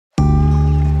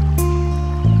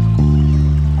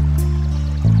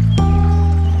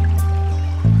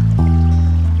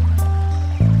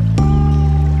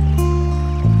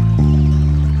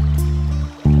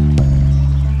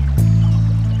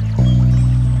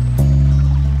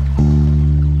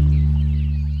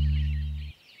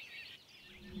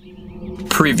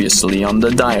Previously on the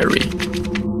diary.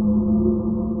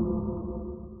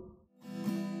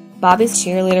 Bobby's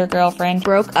cheerleader girlfriend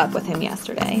broke up with him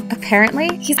yesterday.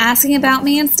 Apparently, he's asking about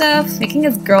me and stuff, making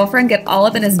his girlfriend get all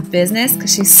up in his business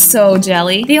because she's so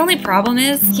jelly. The only problem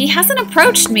is, he hasn't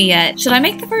approached me yet. Should I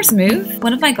make the first move?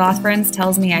 One of my goth friends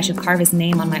tells me I should carve his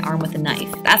name on my arm with a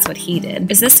knife. That's what he did.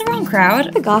 Is this the wrong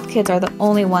crowd? The goth kids are the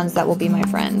only ones that will be my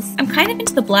friends. I'm kind of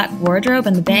into the black wardrobe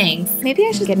and the bangs. Maybe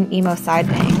I should get an emo side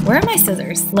bang. Where are my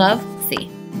scissors? Love, C.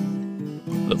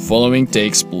 The following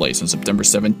takes place on September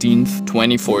 17th,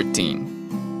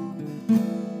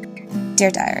 2014. Dear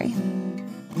Diary,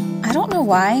 I don't know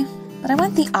why, but I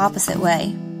went the opposite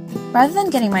way. Rather than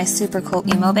getting my super cool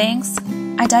emo bangs,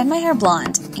 I dyed my hair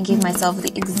blonde and gave myself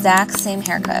the exact same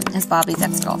haircut as Bobby's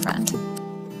ex-girlfriend.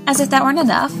 As if that weren't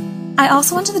enough, I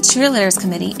also went to the cheerleaders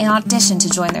committee and auditioned to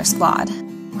join their squad.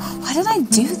 Why did I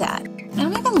do that? I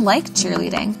don't even like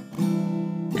cheerleading.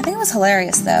 I think it was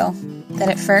hilarious, though, that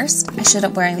at first I showed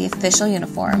up wearing the official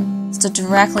uniform, stood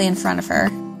directly in front of her,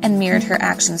 and mirrored her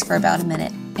actions for about a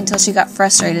minute, until she got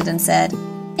frustrated and said,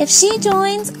 "If she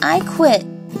joins, I quit."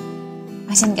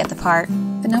 I didn't get the part,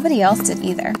 but nobody else did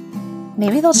either.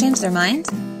 Maybe they'll change their mind?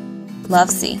 Love,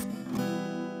 C.